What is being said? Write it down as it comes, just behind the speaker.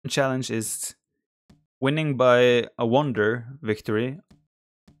challenge is winning by a wonder victory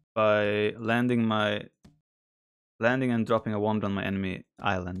by landing and dropping a wonder on my enemy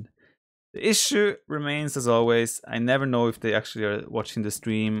island. The issue remains as always, I never know if they actually are watching the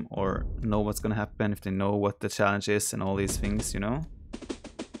stream or know what's gonna happen, if they know what the challenge is and all these things, you know?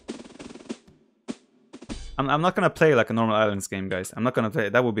 I'm not gonna play like a normal islands game, guys. I'm not gonna play,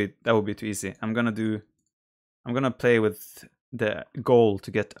 that would be too easy. I'm gonna play with the goal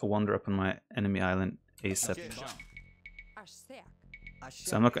to get a wonder up on my enemy island ASAP.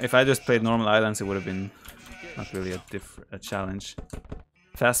 So I'm not, if I just played normal islands, it would have been not really a challenge.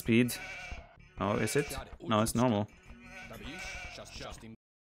 Fast speed. Oh, is it? No, it's normal.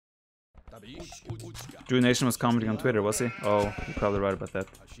 Drew Nation was commenting on Twitter, was he? Oh, you're probably right about that.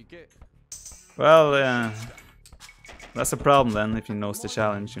 Well, that's a problem then, if he knows the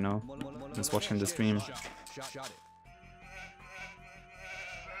challenge, you know, just watching the stream.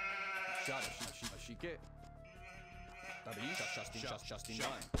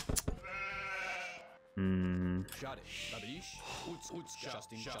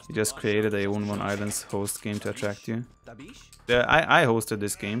 He just created a 1-1 Islands host game to attract you. Yeah, I hosted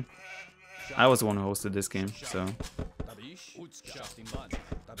this game. I was the one who hosted this game, so...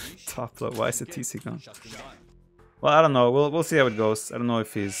 Top low, why is it TC gone? Well, I don't know, we'll see how it goes. I don't know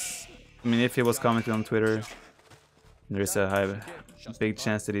if he's... I mean, if he was commenting on Twitter, there's a big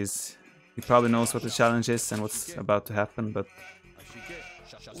chance that he probably knows what the challenge is and what's about to happen, but...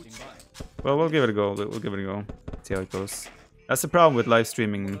 Well, we'll give it a go, see how it goes. That's the problem with live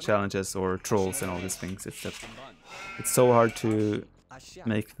streaming challenges or trolls and all these things, it's that it's so hard to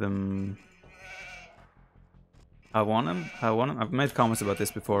make them... I want them. I've made comments about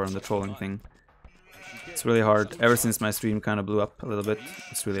this before on the trolling thing. It's really hard, ever since my stream kind of blew up a little bit,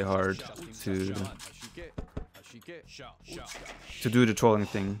 it's really hard to do the trolling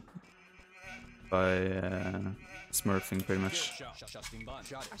thing by smurfing pretty much.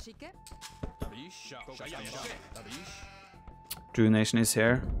 Drew Nation is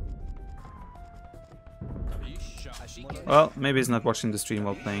here. Well, maybe he's not watching the stream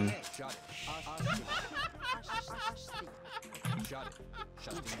while playing.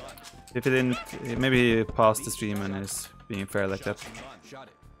 If he didn't, maybe he paused the stream and is being fair like that.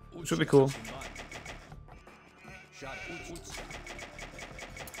 Should be cool.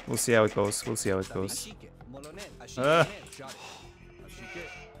 We'll see how it goes.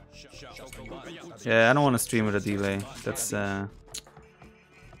 Yeah, I don't want to stream with a delay.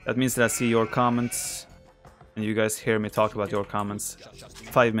 That means that I see your comments and you guys hear me talk about your comments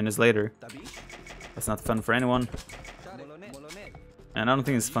 5 minutes later. That's not fun for anyone. And I don't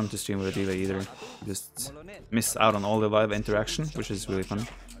think it's fun to stream with a delay either. You just miss out on all the live interaction, which is really fun.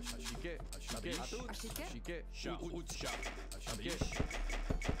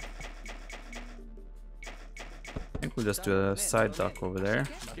 I think we'll just do a side dock over there.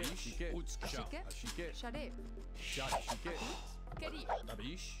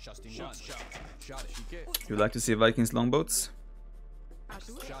 You like to see Vikings longboats?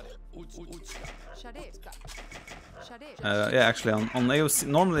 Yeah, actually on AOC,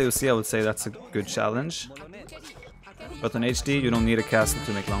 normally AOC I would say that's a good challenge. But on HD you don't need a castle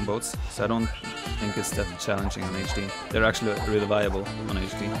to make longboats, so I don't think it's that challenging on HD. They're actually really viable on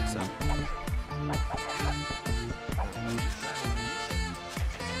HD, so...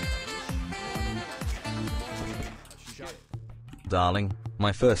 Darling,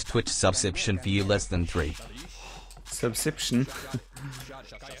 my first Twitch subscription for you less than 3. Subscription?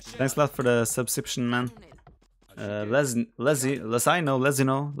 Thanks a lot for the subscription, man. Lesino,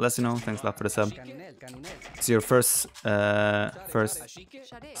 thanks a lot for the sub. It's your first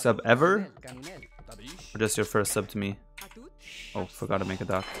sub ever? Or just your first sub to me? Oh, forgot to make a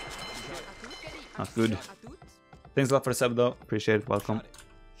doc. Not good. Thanks a lot for the sub though, appreciate it, welcome.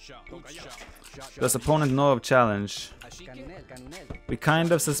 Does opponent know of challenge? We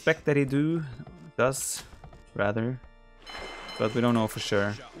kind of suspect that he does, rather. But we don't know for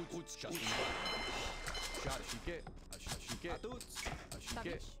sure.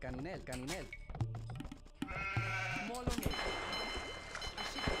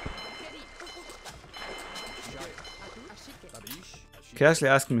 Can you actually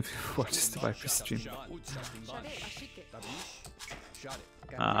ask him if he watches the Viper stream?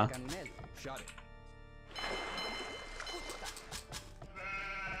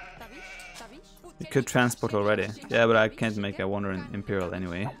 You could transport already. Yeah, but I can't make a wonder in Imperial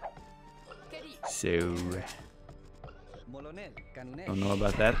anyway. So... don't know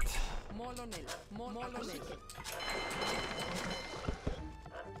about that.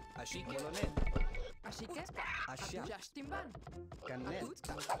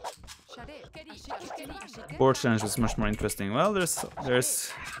 Board challenge was much more interesting. Well, there's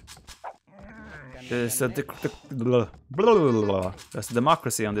there's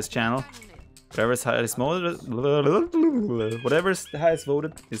democracy on this channel. Whatever's highest voted, whatever's the highest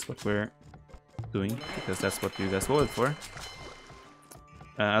voted is what we're doing, because that's what you guys voted for.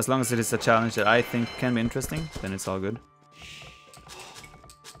 As long as it is a challenge that I think can be interesting, then it's all good.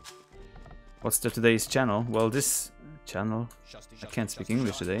 What's today's channel? Well, this channel, I can't speak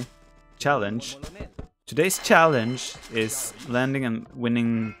English today. Challenge. Today's challenge is landing and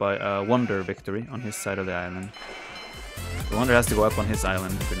winning by a wonder victory on his side of the island. The wonder has to go up on his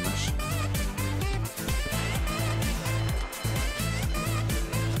island, pretty much.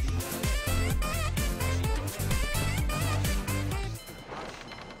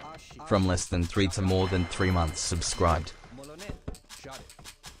 From less than 3 to more than 3 months subscribed.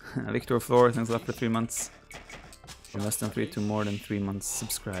 Victor Floor, thanks a lot for 3 months. From less than 3 to more than 3 months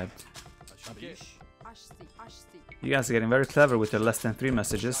subscribed. You guys are getting very clever with your less than 3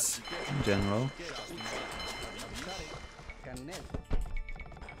 messages in general.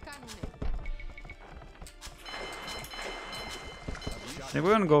 Maybe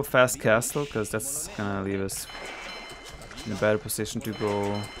we're gonna go fast castle, because that's gonna leave us in a better position to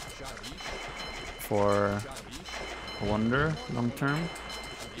go for a wonder long term.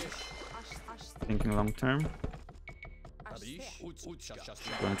 Thinking long term.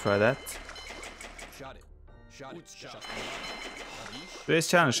 Gonna try that. Today's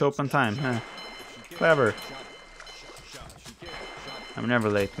challenge, open time, huh? Clever. I'm never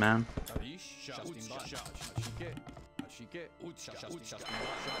late, man.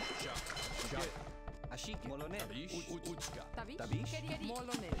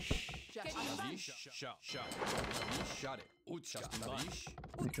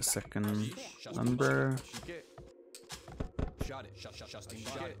 Make a second number.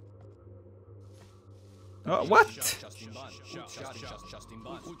 Oh, what?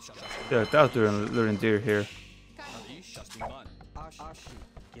 Yeah, that luring deer here.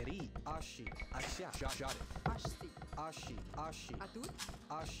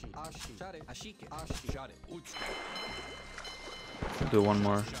 Do one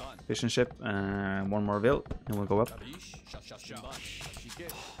more fishing ship and one more vill, and we'll go up.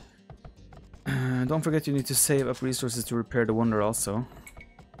 Don't forget you need to save up resources to repair the wonder also.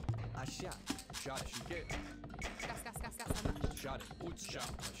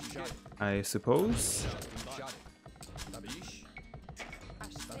 I suppose.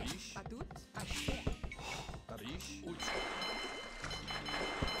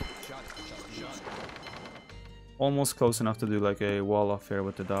 Almost close enough to do like a wall off here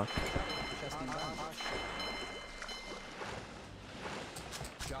with the dock.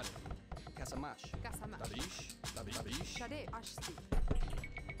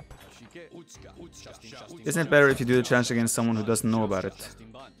 Isn't it better if you do the challenge against someone who doesn't know about it?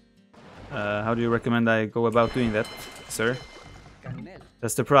 How do you recommend I go about doing that, sir?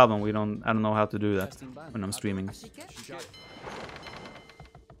 That's the problem. I don't know how to do that when I'm streaming.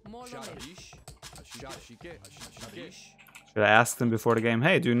 Should I ask them before the game?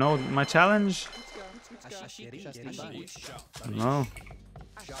 Hey, do you know my challenge? No.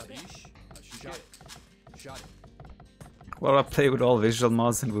 Well, I play with all visual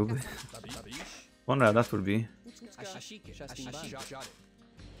mods and will be. Wonder how that would be.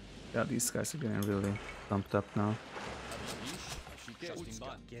 Yeah, these guys are getting really pumped up now.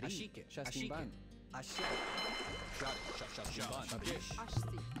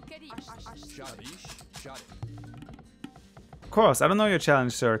 Of course, I don't know your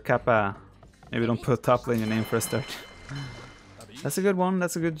challenge, sir. Kappa. Maybe don't put top lane your name for a start. That's a good one.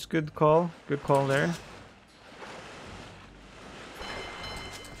 That's a good call. Good call there.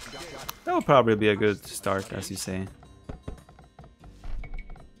 That will probably be a good start, as you say.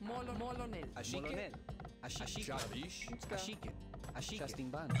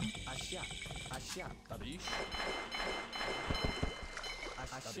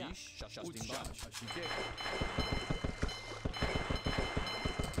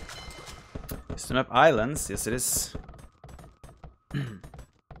 Is the map islands? Yes, it is.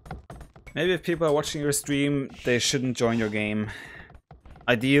 Maybe if people are watching your stream, they shouldn't join your game.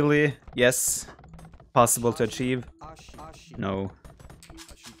 Ideally, yes. Possible to achieve? No.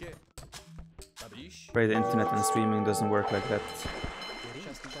 Afraid the internet and streaming doesn't work like that.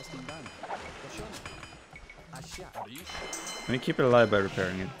 Can we keep it alive by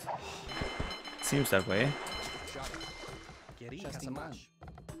repairing it? Seems that way.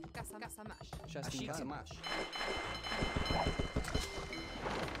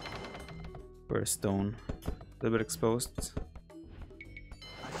 For a stone. A little bit exposed.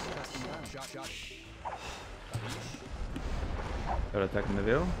 Got attacking the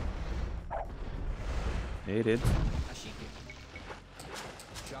Vil. He did.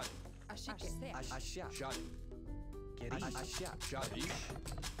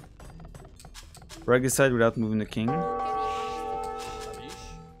 Regicide without moving the king.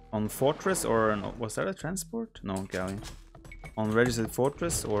 On Fortress or no, was that a transport? No, galley. On Regicide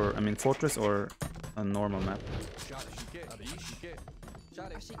Fortress or Fortress or a normal map.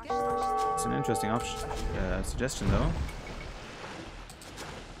 It's an interesting option, suggestion though.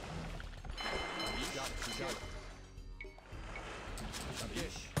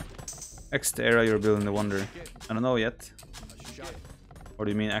 Exit the area you're building the wonder. I don't know yet. Or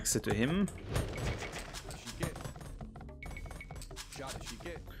do you mean exit to him?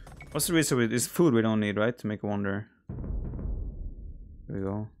 What's the reason with this food we don't need, right? To make a wonder. There we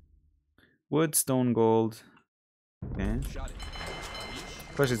go. Wood, stone, gold. Okay.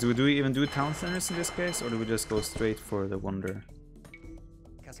 Question is, do we even do town centers in this case, or do we just go straight for the wonder?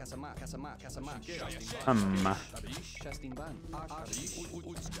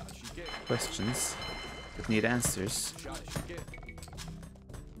 Questions that need answers.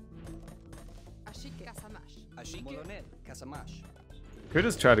 Could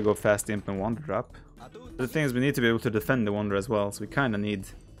just try to go fast imp and wonder drop. But the thing is, we need to be able to defend the wonder as well, so we kind of need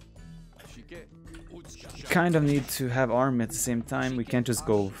to have army at the same time. We can't just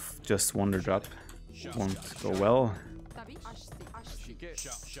go just wonder drop. Won't go well.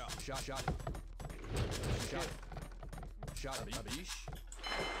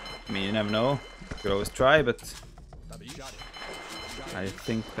 I mean, you never know. You could always try, but I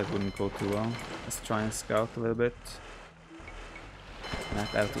think that wouldn't go too well. Let's try and scout a little bit.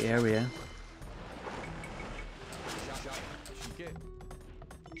 Map out the area.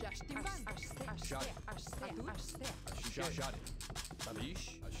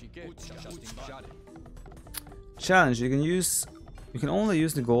 Challenge, you can only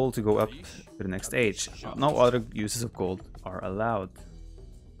use the gold to go up to the next stage. No other uses of gold are allowed.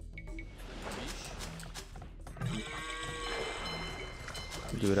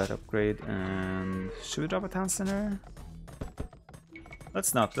 Do that upgrade, and should we drop a town center?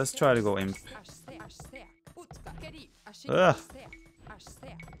 Let's not. Let's try to go imp. Ugh.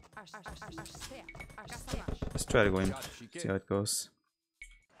 Let's try to go imp. See how it goes.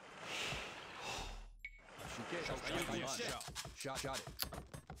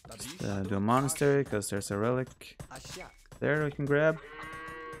 Just, do a monastery because there's a relic there we can grab.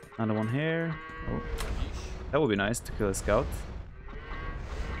 Another one here. Oh, that would be nice to kill a scout.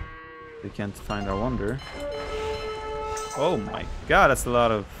 We can't find our wonder. Oh my god, that's a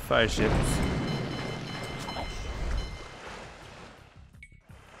lot of fire ships.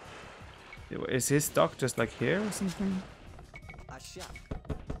 Is his dock just like here or something?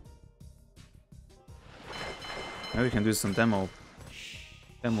 Maybe we can do some demo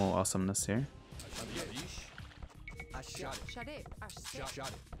awesomeness here.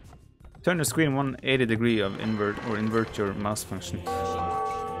 Turn the screen 180 degree of invert your mouse function.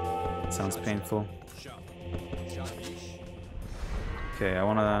 Sounds painful. Okay,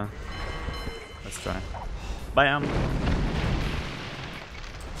 let's try. Bam!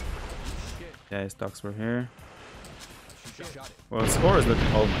 Yeah, his docks were here. Well, score is looking.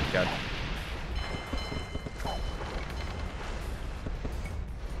 Oh my god.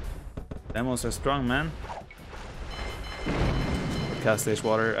 Demos are strong, man. Cast stage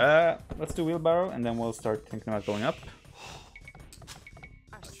water. Let's do wheelbarrow and then we'll start thinking about going up.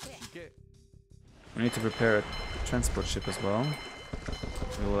 We need to prepare a transport ship as well.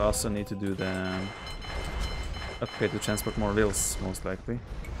 We will also need to do the upgrade to transport more wheels, most likely.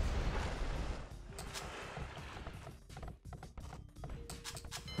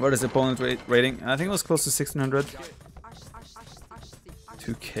 What is the opponent rating? I think it was close to 1600.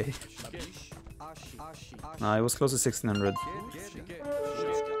 2k. Nah, it was close to 1600.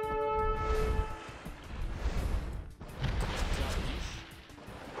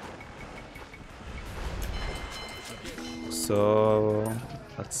 So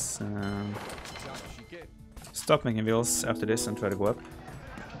let's stop making wheels after this and try to go up.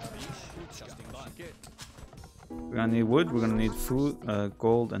 We're gonna need wood, we're gonna need food,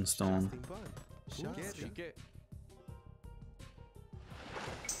 gold and stone.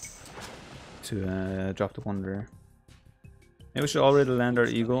 To drop the wonder. Maybe we should already land our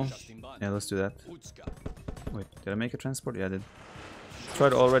eagle. Yeah, let's do that. Wait, did I make a transport? Yeah, I did. Try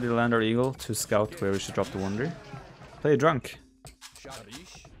to already land our eagle to scout where we should drop the wonder. Play drunk.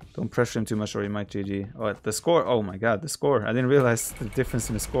 Don't pressure him too much or he might GG. Oh, the score! Oh my god, the score! I didn't realize the difference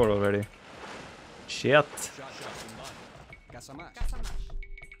in the score already. Shit!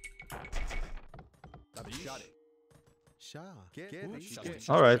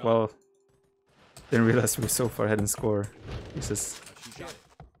 Alright, well. Didn't realize we were so far ahead in score. Jesus.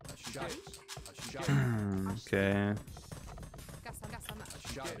 Okay.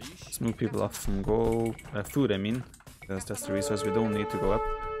 Let's move people off from gold. Food, I mean. Because that's the resource we don't need to go up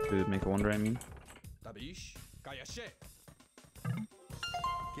to make a wonder, I mean.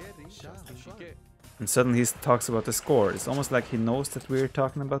 And suddenly he talks about the score. It's almost like he knows that we're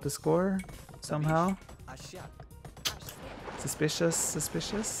talking about the score somehow. Suspicious,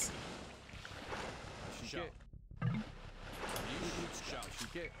 suspicious.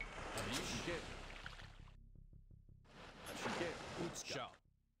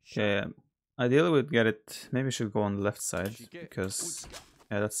 Okay, ideally we'd get it. Maybe we should go on the left side because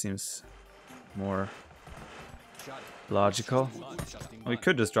yeah, that seems more logical. We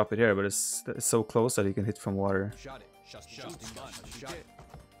could just drop it here, but it's so close that he can hit from water.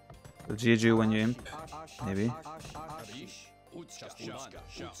 So GG when you imp, maybe.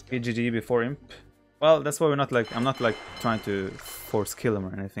 GG before imp. Well, that's why we're not like, I'm not like trying to force kill him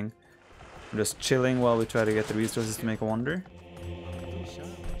or anything. I'm just chilling while we try to get the resources to make a wonder.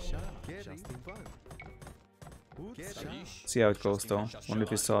 See how it goes though. Wonder if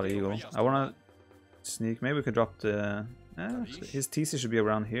he saw the eagle. I wanna sneak. Maybe we could drop the. His TC should be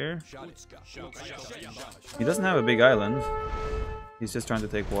around here. He doesn't have a big island. He's just trying to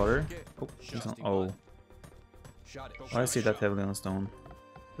take water. Oh, he's on. Oh. Why is he that heavily on stone?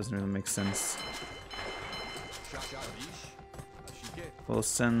 Doesn't really make sense. We'll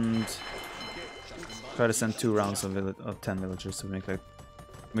send. Try to send 2 rounds of 10 villagers to make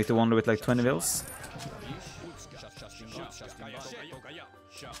the wonder with like 20 vills.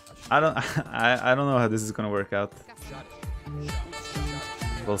 I don't know how this is gonna work out.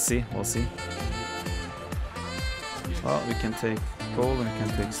 We'll see, we'll see. Well, we can take gold and we can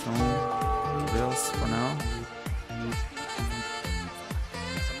take stone vills for now.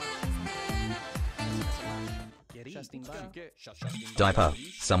 Diaper,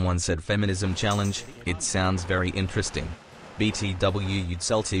 someone said feminism challenge. It sounds very interesting. BTW, you'd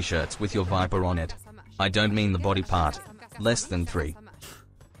sell t-shirts with your viper on it. I don't mean the body part. Less than 3.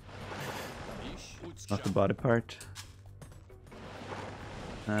 Not the body part.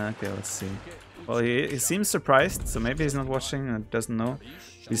 Okay, let's see. Well, he seems surprised, so maybe he's not watching and doesn't know.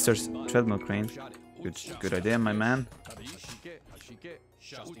 He starts treadmill crane. Good idea, my man.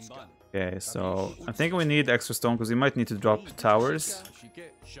 Okay, so I think we need extra stone because we might need to drop towers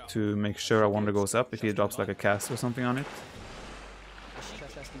to make sure our wonder goes up if he drops like a castle or something on it.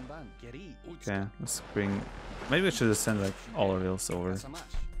 Okay, let's bring. Maybe we should just send like all our vills over.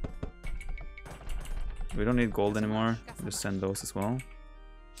 We don't need gold anymore. Just send those as well.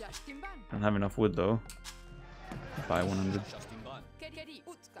 Don't have enough wood though. Buy 100.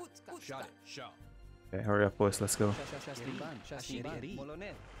 Okay, hurry up, boys. Let's go.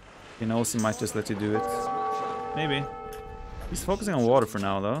 He knows he might just let you do it. Maybe. He's focusing on water for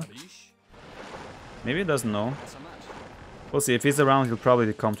now though. Maybe he doesn't know. We'll see. If he's around, he'll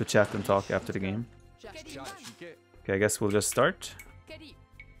probably come to chat and talk after the game. Okay, I guess we'll just start.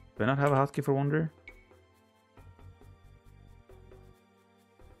 Do I not have a hotkey for wonder?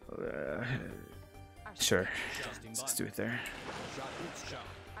 Sure. Let's just do it there.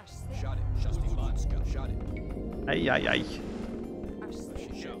 Ay, ay, ay.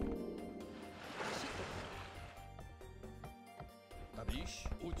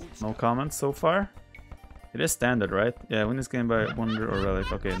 No comments so far? It is standard, right? Yeah, win this game by wonder or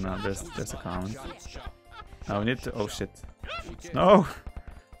relic. Okay, no, there's a comment. Now we need to. Oh shit! No!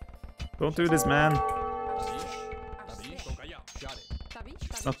 Don't do this, man.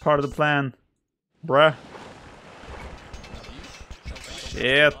 It's not part of the plan, bruh.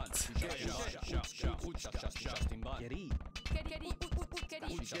 Shit!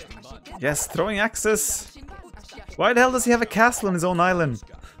 Yes, throwing axes. Why the hell does he have a castle on his own island?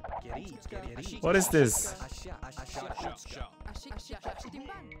 What is this?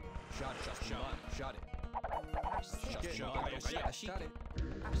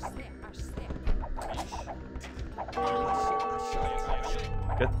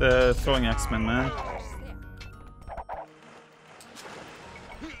 Get the throwing axeman, man.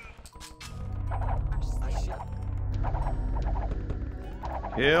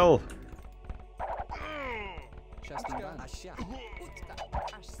 Kill.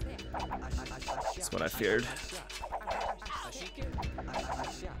 That's what I feared.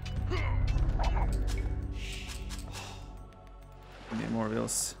 We need more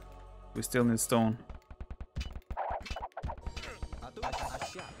wheels. We still need stone.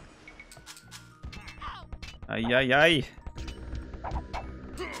 Ay, ay, ay.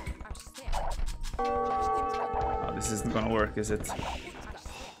 This isn't gonna work, is it? I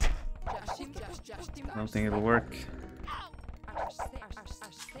don't think it'll work.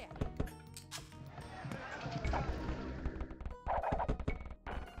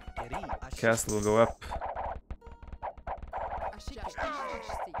 Castle will go up.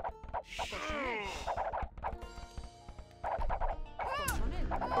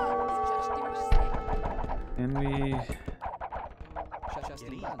 Can we...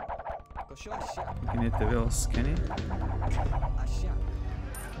 He can hit the wheels, can he?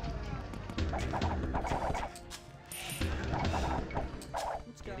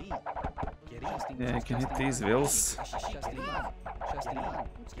 Yeah, he can hit these wheels.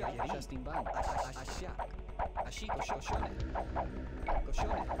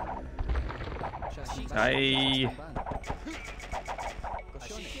 Aye.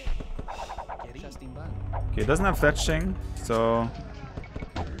 Okay, it doesn't have fetching, so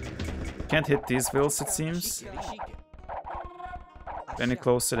can't hit these wheels, it seems. Any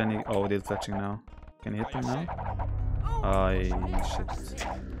closer than he... Oh, did fetching now. Can you hit them now? Aye, shit.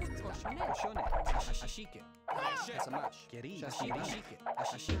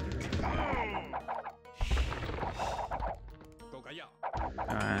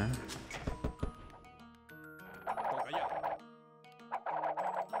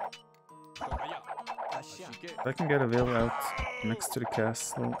 If I can get a wheel out next to the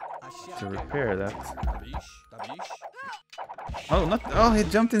castle to repair that. Oh, not... Oh, he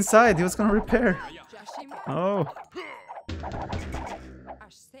jumped inside. He was gonna repair. Oh.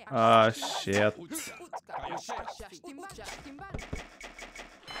 Ah, shit.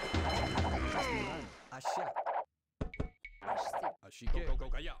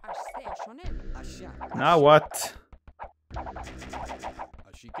 Now what?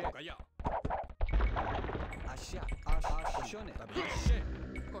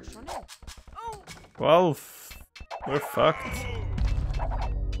 Well, we're fucked.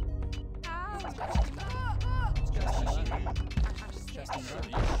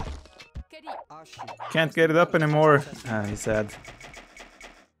 Can't get it up anymore. Ah, he's sad.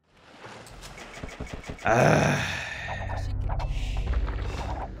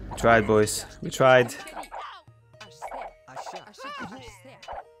 We tried, boys. We tried.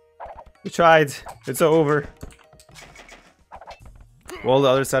 We tried. It's over. Wall the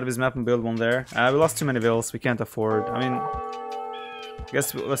other side of his map and build one there. We lost too many vills. We can't afford. I mean, I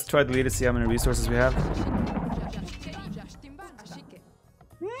guess let's try to lead it, see how many resources we have.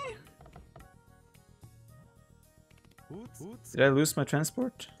 Did I lose my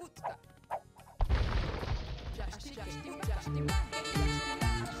transport?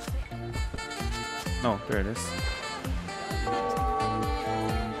 No, there it is.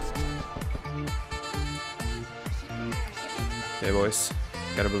 Okay, boys.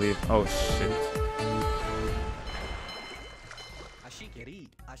 Gotta believe. Oh, shit.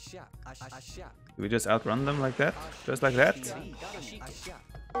 Do we just outrun them like that? Just like that?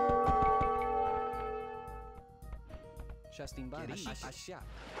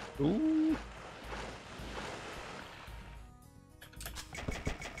 Ooh.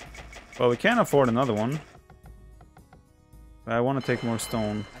 Well, we can't afford another one. But I want to take more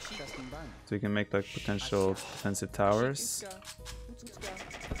stone. So we can make like potential defensive towers.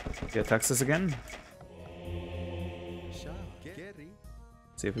 He attacks us again.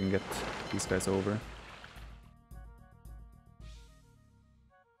 See if we can get these guys over.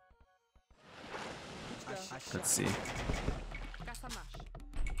 Let's see.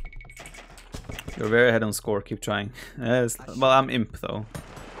 You're very ahead on score, keep trying. Well, I'm imp though.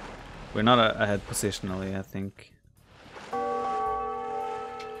 We're not ahead positionally, I think.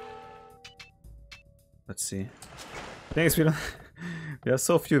 Let's see. Thing is, we don't. We have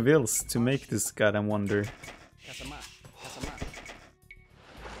so few wills to make this goddamn wonder.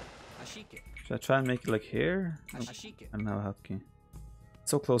 Should I try and make it like here? Nope. I don't have a hotkey.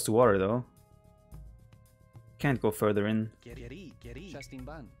 So close to water though. Can't go further in.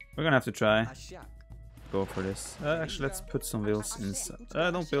 We're gonna have to try. Go for this. Actually, let's put some wheels inside.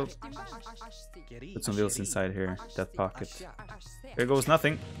 Don't build. Put some wheels inside here. That pocket. Here goes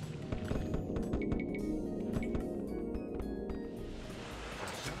nothing.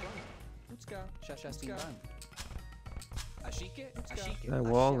 That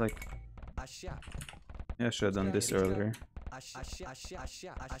wall, like. Yeah, I should have done this earlier.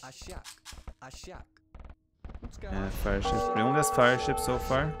 Yeah, fire ship. We only has fire ship so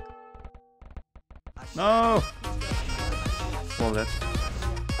far. No! Wall it.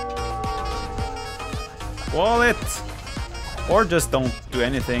 Wall it! Or just don't do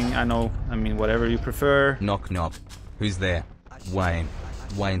anything. I know. I mean, whatever you prefer. Knock knock. Who's there? Wayne.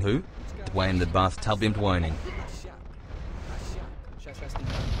 Wayne who? Dwayne the bathtub imp whining.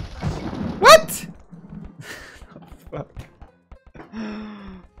 What? Oh, fuck.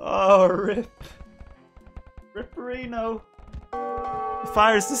 Oh, rip. Ripperino. The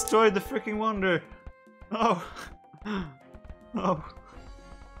fires destroyed the freaking wonder. Oh. Oh.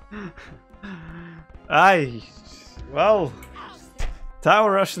 Aye. Well.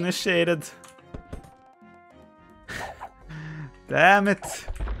 Tower rush initiated. Damn it.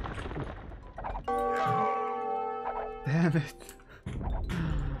 Damn it.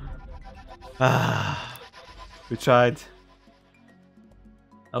 Ah. We tried.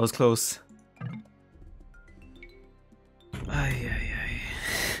 That was close.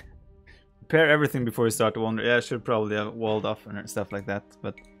 Prepare everything before you start to wander. Yeah, I should probably have walled off and stuff like that,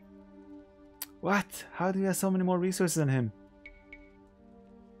 but... What? How do you have so many more resources than him?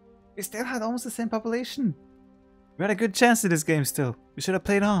 We still had almost the same population. We had a good chance in this game still. We should have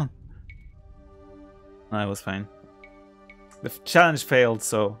played on. No, it was fine. The challenge failed,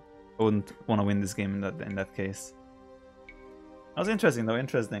 so I wouldn't want to win this game in that case. That was interesting though,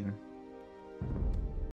 interesting.